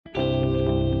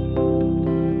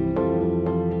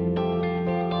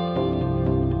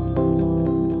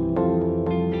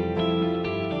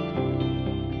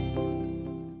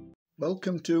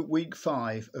welcome to week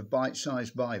 5 of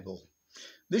Bitesize Bible.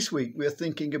 This week we are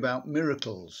thinking about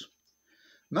miracles.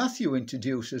 Mathew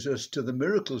introduces us to the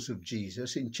miracles of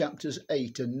Jesus in chapters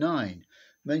 8 and 9,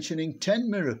 mentioning 10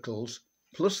 miracles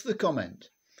plus the comment,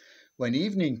 "When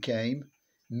evening came,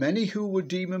 many who were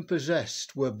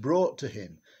demon-possessed were brought to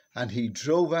him, and he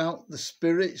drove out the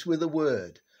spirits with a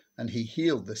word, and he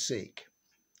healed the sick."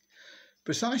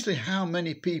 Precisely how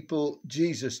many people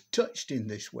Jesus touched in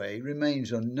this way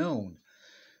remains unknown,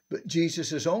 but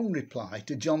Jesus' own reply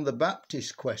to John the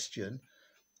Baptist's question,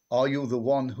 "Are you the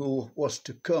one who was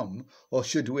to come, or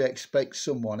should we expect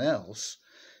someone else?"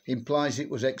 implies it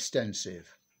was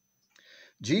extensive.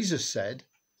 Jesus said,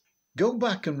 "Go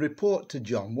back and report to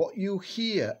John what you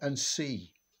hear and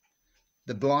see.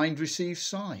 The blind receive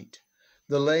sight,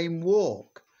 the lame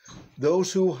walk,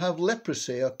 those who have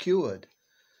leprosy are cured,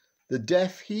 the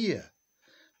deaf hear,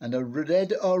 and the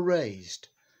dead are raised,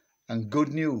 and good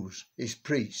news is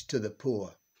preached to the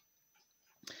poor."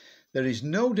 There is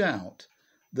no doubt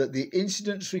that the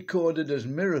incidents recorded as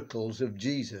miracles of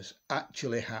Jesus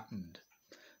actually happened,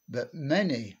 but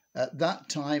many at that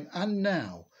time and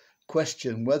now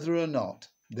question whether or not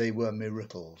they were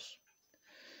miracles.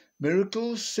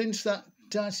 Miracles since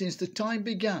the time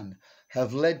began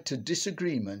have led to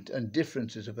disagreement and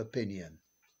differences of opinion.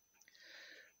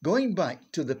 Going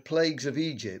back to the plagues of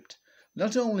Egypt,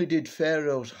 not only did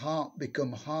Pharaoh's heart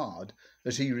become hard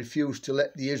as he refused to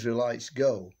let the Israelites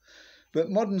go, but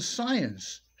modern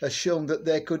science has shown that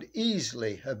there could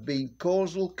easily have been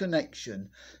causal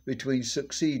connection between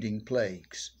succeeding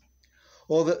plagues,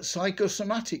 or that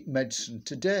psychosomatic medicine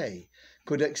today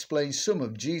could explain some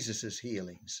of Jesus'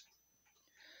 healings.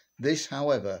 This,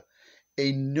 however,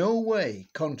 in no way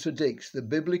contradicts the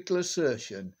biblical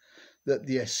assertion that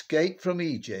the escape from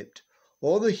Egypt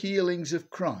or the healings of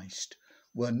Christ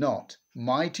were not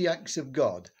mighty acts of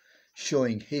God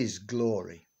showing his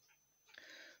glory.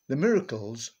 The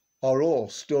miracles are all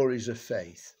stories of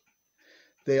faith.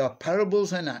 They are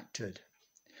parables enacted.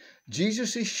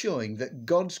 Jesus is showing that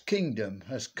God's kingdom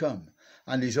has come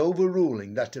and is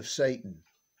overruling that of Satan.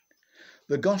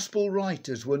 The gospel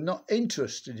writers were not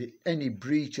interested in any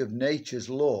breach of nature's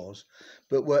laws,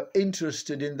 but were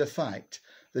interested in the fact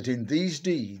that in these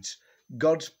deeds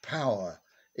God's power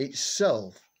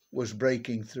itself was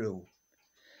breaking through.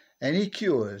 Any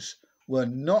cures were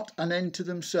not an end to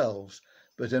themselves,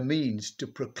 but a means to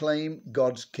proclaim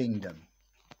God's kingdom.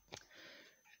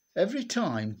 Every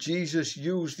time Jesus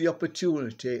used the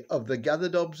opportunity of the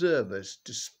gathered observers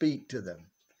to speak to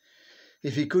them.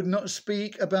 If he could not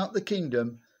speak about the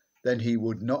kingdom, then he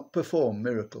would not perform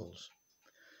miracles.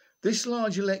 This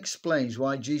largely explains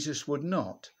why Jesus would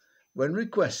not, when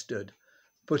requested,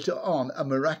 put on a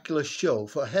miraculous show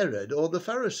for Herod or the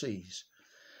Pharisees,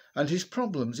 and his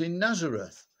problems in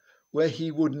Nazareth, where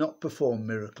he would not perform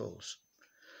miracles.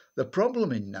 The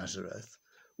problem in Nazareth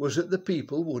was that the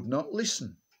people would not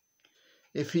listen.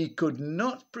 If he could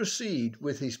not proceed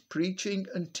with his preaching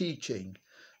and teaching,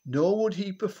 nor would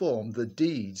he perform the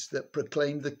deeds that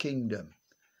proclaimed the kingdom.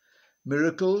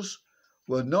 Miracles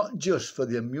were not just for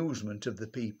the amusement of the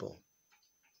people.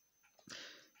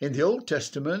 In the Old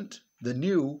Testament, the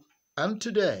New, and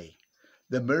today,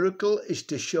 the miracle is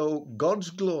to show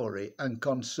God's glory and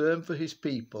concern for his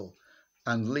people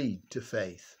and lead to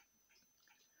faith.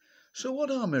 So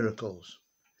what are miracles?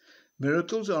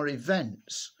 Miracles are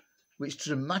events which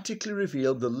dramatically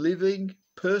reveal the living,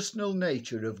 personal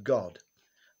nature of God,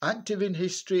 active in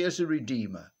history as a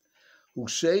redeemer, who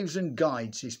saves and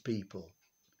guides his people.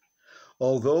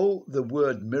 Although the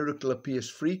word miracle appears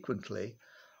frequently,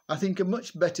 I think a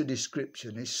much better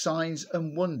description is signs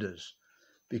and wonders,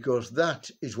 because that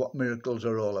is what miracles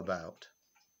are all about.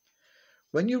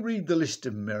 When you read the list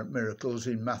of miracles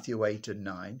in Matthew 8 and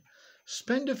 9,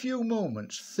 spend a few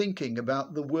moments thinking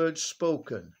about the words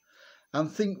spoken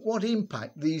and think what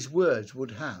impact these words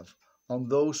would have on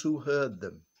those who heard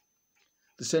them.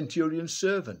 The centurion's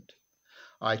servant,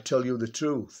 "I tell you the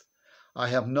truth, I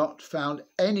have not found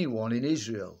anyone in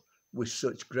Israel with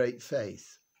such great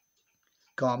faith."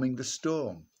 Calming the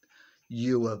storm,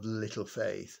 "You have little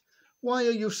faith. Why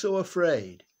are you so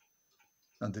afraid?"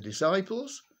 And the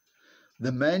disciples?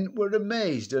 The men were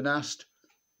amazed and asked,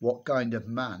 "What kind of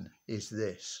man is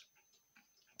this?"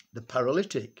 The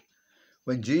paralytic,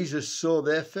 when Jesus saw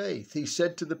their faith, he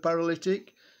said to the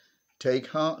paralytic, "Take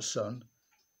heart, son,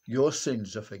 your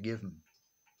sins are forgiven."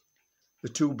 The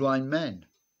 2 blind men,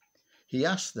 he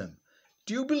asked them,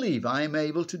 "Do you believe I am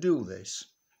able to do this?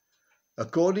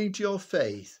 According to your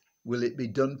faith will it be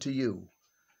done to you?"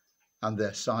 And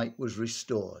their sight was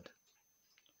restored.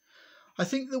 I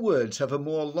think the words have a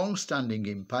more long-standing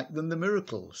impact than the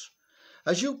miracles,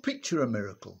 As you picture a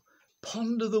miracle,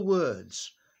 ponder the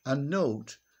words and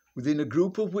note within a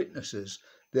group of witnesses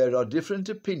there are different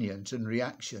opinions and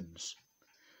reactions.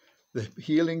 The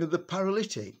healing of the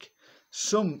paralytic.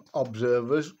 Some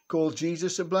observers called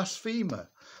Jesus a blasphemer,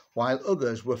 while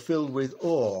others were filled with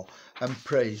awe and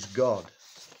praised God.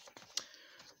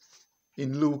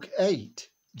 In Luke 8,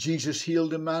 Jesus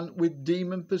healed a man with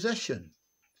demon possession.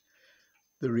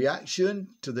 The reaction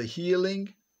to the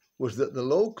healing was that the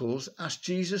locals asked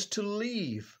Jesus to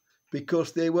leave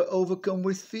because they were overcome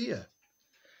with fear,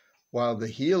 while the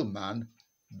healed man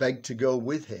begged to go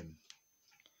with him.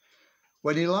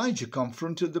 When Elijah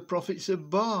confronted the prophets of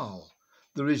Baal,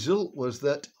 the result was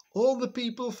that all the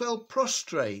people fell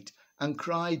prostrate and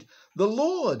cried, "The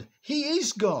Lord, He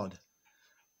is God,"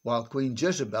 while Queen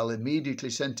Jezebel immediately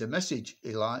sent a message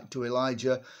to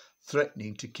Elijah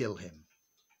threatening to kill him.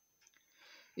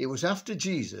 It was after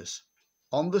Jesus,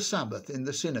 on the Sabbath in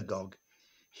the synagogue,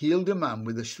 healed a man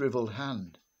with a shriveled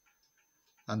hand,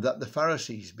 and that the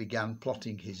Pharisees began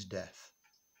plotting his death.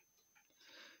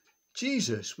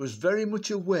 Jesus was very much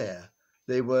aware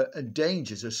there were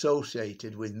dangers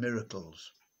associated with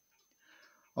miracles.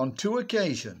 On 2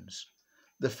 occasions,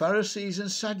 the Pharisees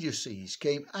and Sadducees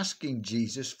came asking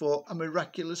Jesus for a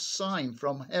miraculous sign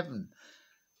from heaven,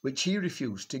 which he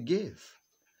refused to give.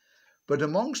 But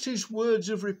amongst his words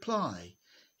of reply,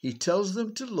 he tells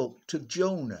them to look to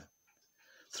Jonah,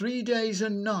 3 days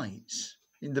and nights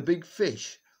in the big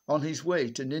fish on his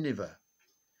way to Nineveh.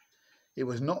 It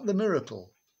was not the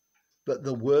miracle, but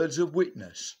the words of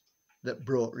witness that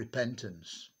brought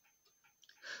repentance.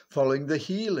 Following the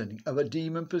healing of a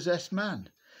demon-possessed man,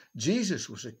 Jesus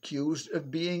was accused of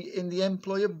being in the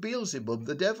employ of Beelzebub,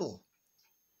 the devil.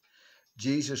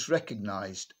 Jesus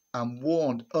recognized and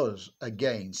warned us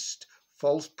against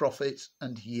false prophets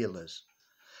and healers.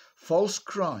 False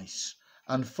Christs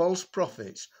and false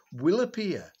prophets will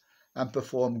appear and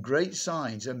perform great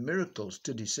signs and miracles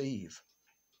to deceive.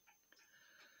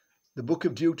 The book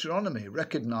of Deuteronomy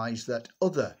recognized that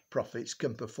other prophets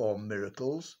can perform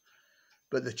miracles,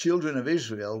 but the children of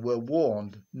Israel were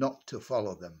warned not to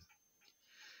follow them.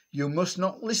 You must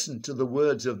not listen to the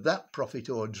words of that prophet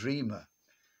or dreamer,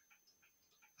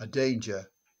 a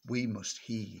danger we must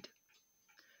heed.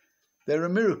 There are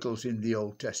miracles in the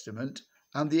Old Testament,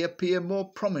 and they appear more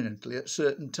prominently at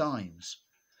certain times.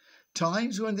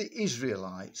 Times when the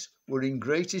Israelites were in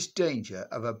greatest danger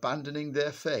of abandoning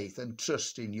their faith and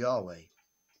trust in Yahweh.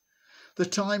 The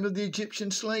time of the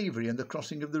Egyptian slavery and the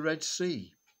crossing of the Red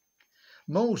Sea.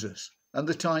 Moses and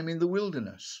the time in the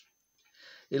wilderness.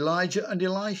 Elijah and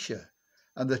Elisha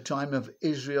and the time of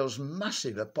Israel's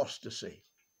massive apostasy.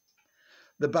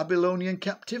 The Babylonian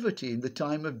captivity in the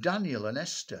time of Daniel and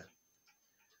Esther.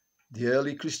 The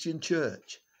early Christian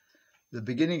church, the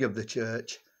beginning of the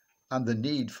church, and the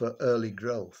need for early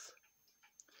growth.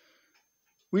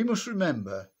 We must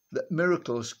remember that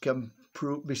miracles can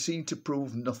be seen to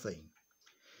prove nothing.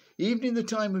 Even in the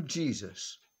time of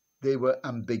Jesus, they were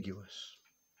ambiguous.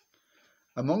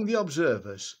 Among the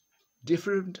observers,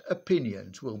 different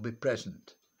opinions will be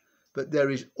present, but there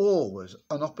is always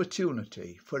an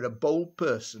opportunity for a bold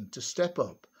person to step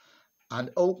up and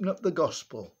open up the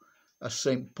gospel, as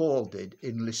St. Paul did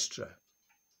in Lystra.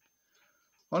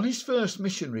 On his first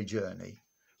missionary journey,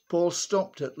 Paul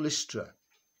stopped at Lystra,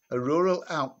 a rural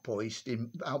outpost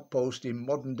in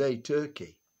modern-day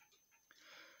Turkey.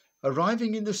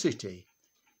 Arriving in the city,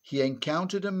 he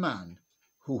encountered a man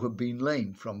who had been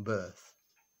lame from birth.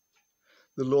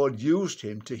 The Lord used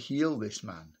him to heal this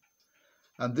man,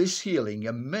 and this healing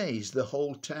amazed the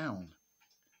whole town.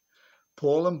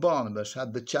 Paul and Barnabas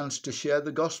had the chance to share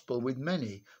the gospel with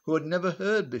many who had never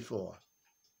heard before.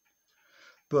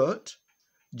 But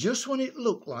just when it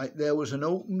looked like there was an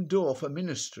open door for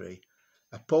ministry,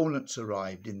 opponents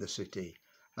arrived in the city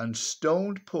and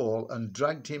stoned Paul and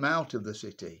dragged him out of the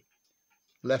city.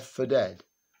 Left for dead,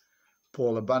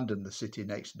 Paul abandoned the city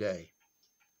next day.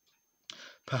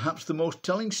 Perhaps the most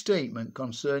telling statement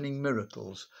concerning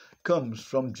miracles comes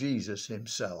from Jesus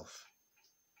himself.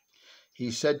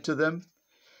 He said to them,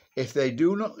 "If they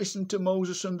do not listen to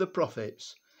Moses and the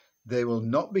prophets, they will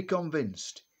not be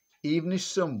convinced, even if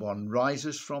someone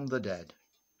rises from the dead,"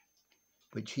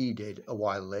 which he did a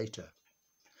while later.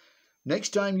 Next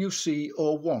time you see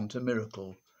or want a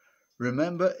miracle,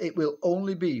 remember it will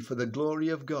only be for the glory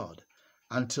of God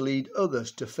and to lead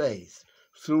others to faith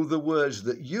through the words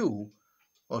that you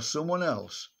or someone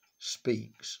else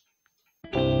speaks.